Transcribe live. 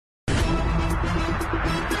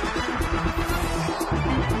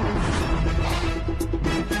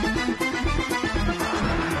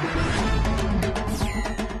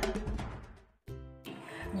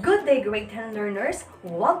Hi, grade 10 learners!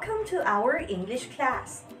 Welcome to our English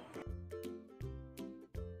class.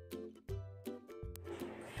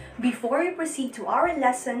 Before we proceed to our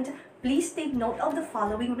lesson, please take note of the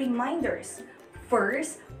following reminders.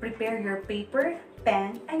 First, prepare your paper,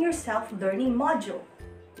 pen, and your self-learning module.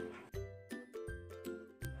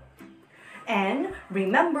 And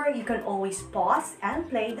remember, you can always pause and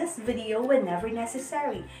play this video whenever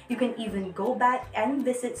necessary. You can even go back and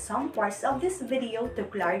visit some parts of this video to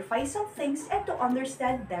clarify some things and to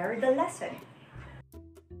understand better the lesson.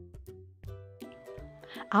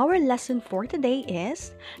 Our lesson for today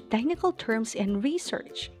is Technical Terms in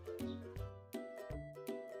Research.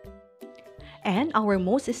 And our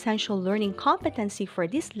most essential learning competency for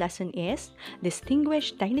this lesson is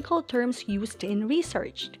Distinguish technical terms used in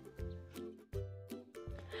research.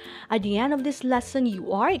 At the end of this lesson,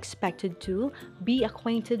 you are expected to be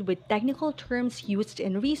acquainted with technical terms used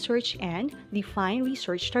in research and define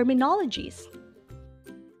research terminologies.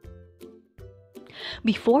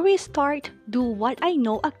 Before we start, do what I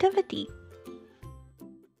know activity.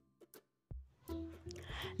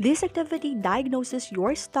 This activity diagnoses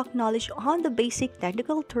your stock knowledge on the basic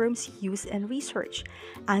technical terms used in research.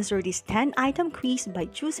 Answer this 10-item quiz by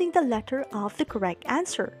choosing the letter of the correct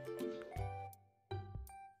answer.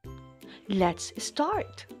 Let's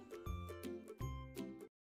start!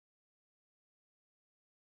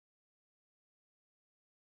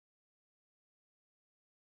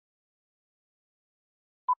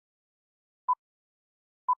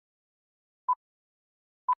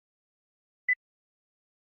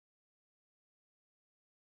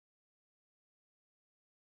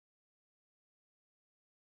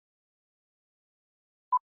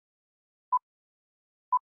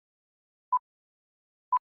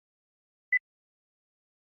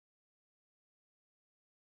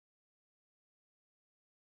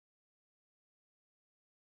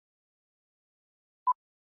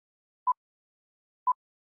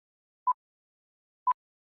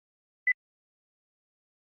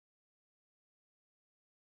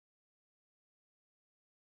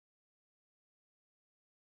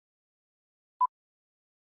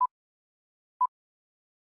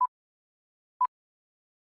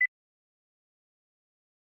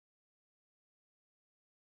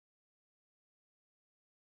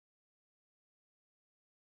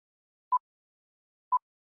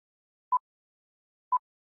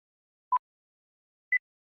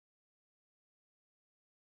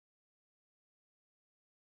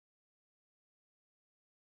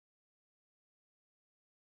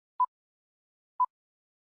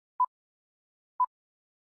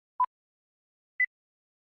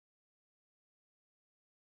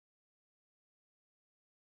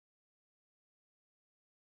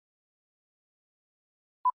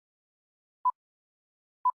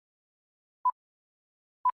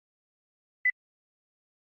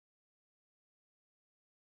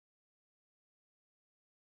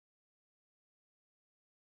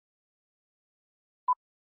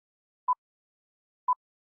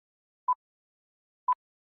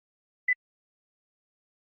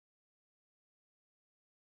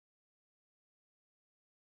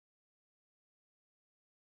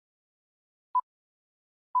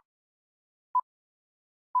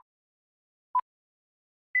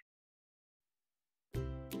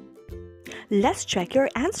 Let's check your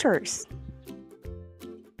answers.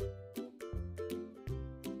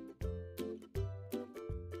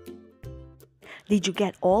 Did you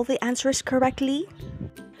get all the answers correctly?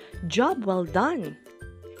 Job well done!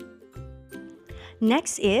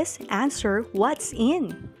 Next is answer what's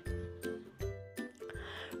in.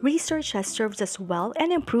 Research has served us well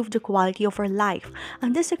and improved the quality of our life.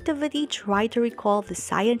 On this activity, try to recall the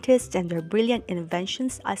scientists and their brilliant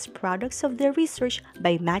inventions as products of their research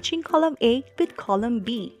by matching column A with column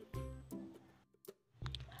B.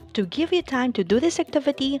 To give you time to do this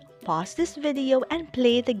activity, pause this video and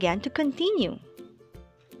play it again to continue.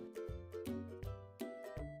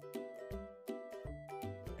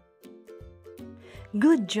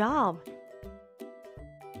 Good job!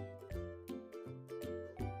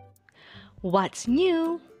 What's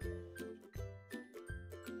new?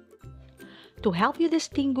 To help you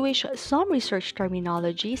distinguish some research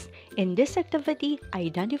terminologies, in this activity,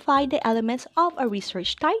 identify the elements of a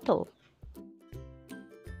research title.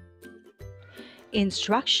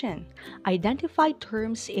 Instruction: identify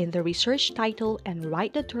terms in the research title and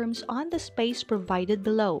write the terms on the space provided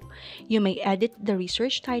below. You may edit the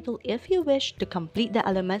research title if you wish to complete the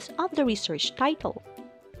elements of the research title.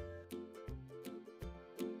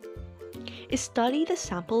 Study the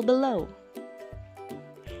sample below.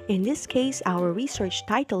 In this case, our research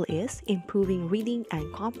title is Improving Reading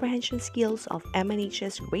and Comprehension Skills of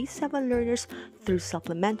MNHS Grade 7 Learners Through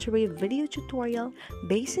Supplementary Video Tutorial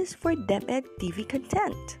Basis for DepEd TV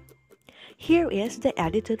Content. Here is the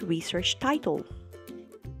edited research title.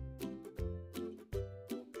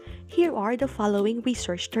 Here are the following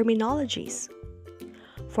research terminologies.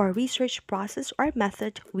 For research process or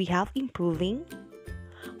method, we have improving.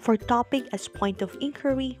 For topic as point of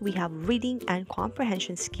inquiry, we have reading and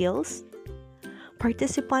comprehension skills.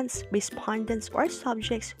 Participants, respondents, or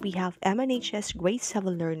subjects, we have MNHS Grade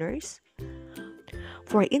 7 learners.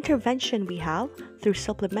 For intervention, we have through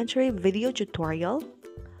supplementary video tutorial.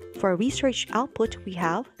 For research output, we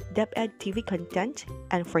have DepEd TV content.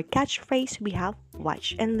 And for catchphrase, we have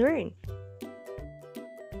watch and learn.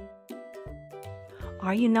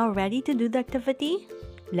 Are you now ready to do the activity?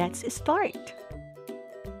 Let's start!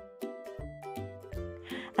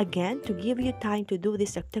 Again, to give you time to do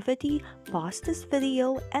this activity, pause this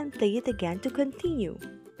video and play it again to continue.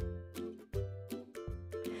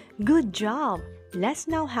 Good job! Let's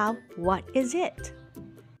now have what is it?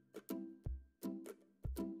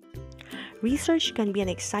 Research can be an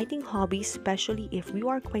exciting hobby, especially if we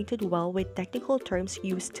are acquainted well with technical terms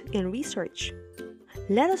used in research.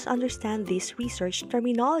 Let us understand these research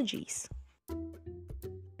terminologies.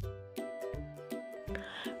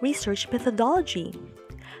 Research methodology.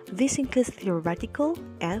 This includes theoretical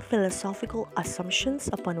and philosophical assumptions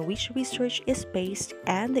upon which research is based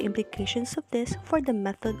and the implications of this for the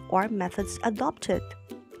method or methods adopted.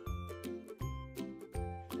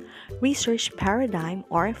 Research paradigm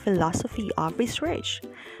or philosophy of research.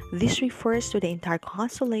 This refers to the entire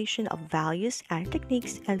constellation of values and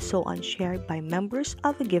techniques and so on shared by members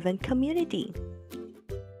of a given community.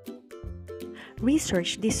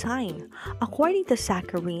 Research design. According to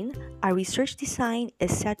Sakharine, a research design is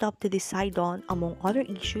set up to decide on, among other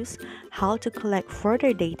issues, how to collect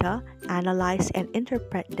further data, analyze and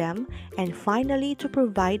interpret them, and finally to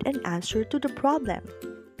provide an answer to the problem.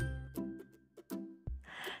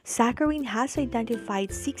 Sakharine has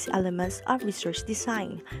identified 6 elements of research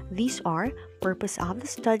design. These are purpose of the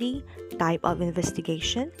study, type of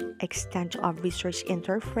investigation, extent of research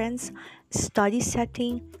interference, study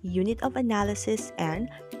setting, unit of analysis, and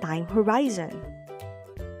time horizon.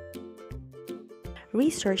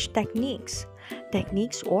 Research techniques.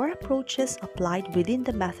 Techniques or approaches applied within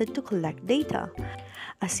the method to collect data.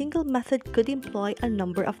 A single method could employ a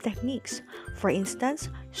number of techniques. For instance,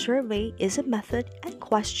 survey is a method and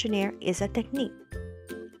questionnaire is a technique.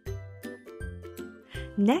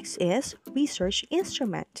 Next is research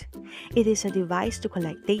instrument. It is a device to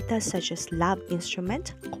collect data such as lab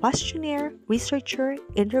instrument, questionnaire, researcher,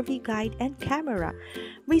 interview guide, and camera.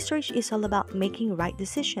 Research is all about making right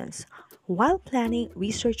decisions. While planning,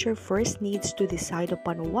 researcher first needs to decide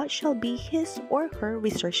upon what shall be his or her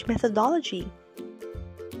research methodology.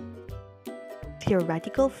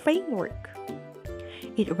 Theoretical framework.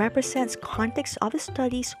 It represents context of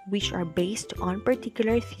studies which are based on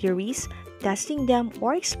particular theories, testing them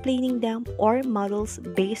or explaining them, or models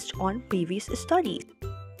based on previous studies.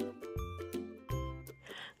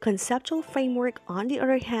 Conceptual framework, on the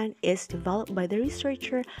other hand, is developed by the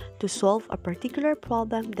researcher to solve a particular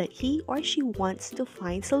problem that he or she wants to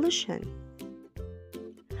find solution.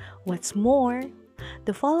 What's more,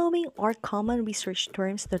 the following are common research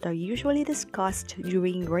terms that are usually discussed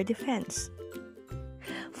during your defense.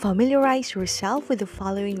 Familiarize yourself with the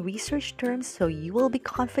following research terms so you will be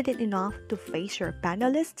confident enough to face your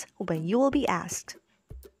panelists when you will be asked.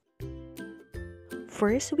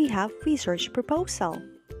 First, we have research proposal.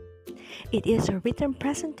 It is a written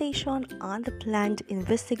presentation on the planned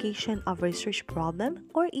investigation of a research problem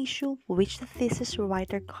or issue which the thesis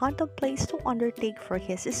writer contemplates to undertake for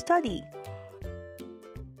his study.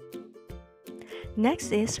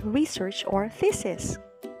 Next is research or thesis.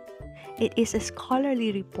 It is a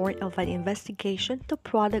scholarly report of an investigation, the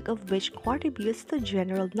product of which contributes to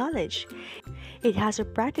general knowledge. It has a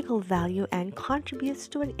practical value and contributes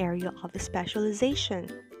to an area of specialization.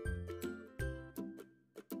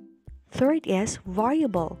 Third is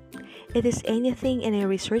variable. It is anything in a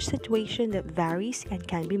research situation that varies and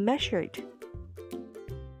can be measured.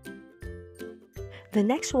 The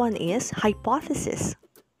next one is hypothesis.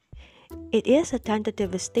 It is a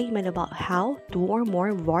tentative statement about how 2 or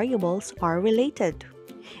more variables are related.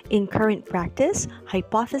 In current practice,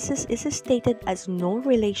 hypothesis is stated as known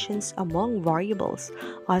relations among variables,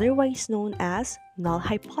 otherwise known as null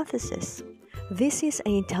hypothesis. This is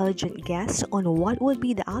an intelligent guess on what would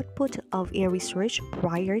be the output of a research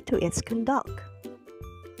prior to its conduct.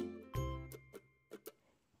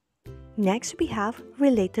 Next, we have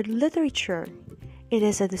related literature. It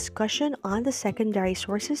is a discussion on the secondary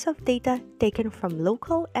sources of data taken from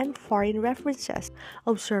local and foreign references,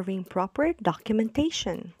 observing proper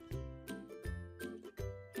documentation.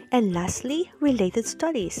 And lastly, related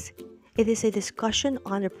studies. It is a discussion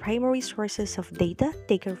on the primary sources of data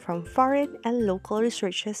taken from foreign and local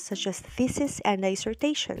researches such as theses and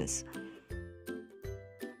dissertations.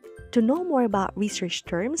 To know more about research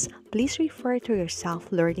terms, please refer to your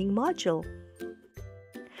self-learning module.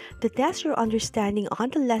 To test your understanding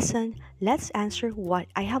on the lesson, let's answer what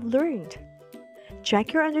I have learned.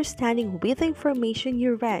 Check your understanding with the information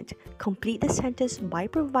you read. Complete the sentence by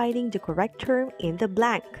providing the correct term in the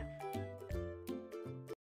blank.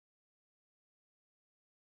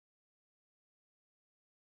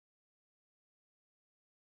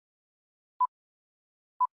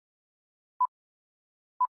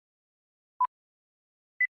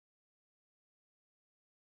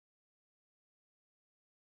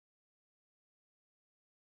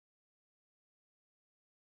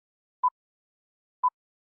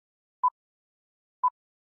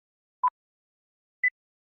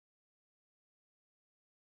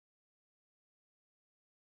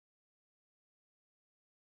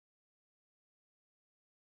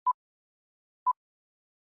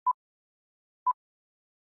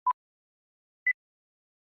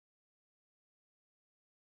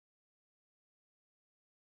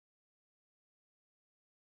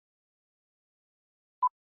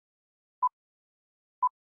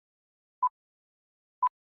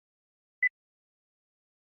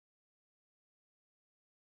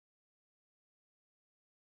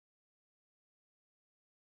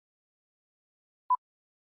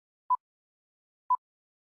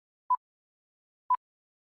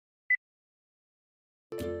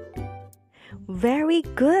 Very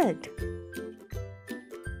good!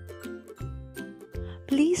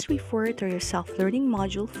 Please refer to your self-learning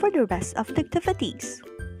module for the rest of the activities.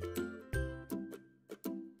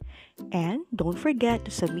 And don't forget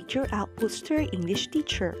to submit your outputs to your English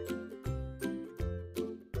teacher.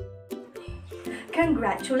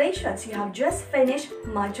 Congratulations! You have just finished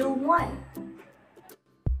Module 1.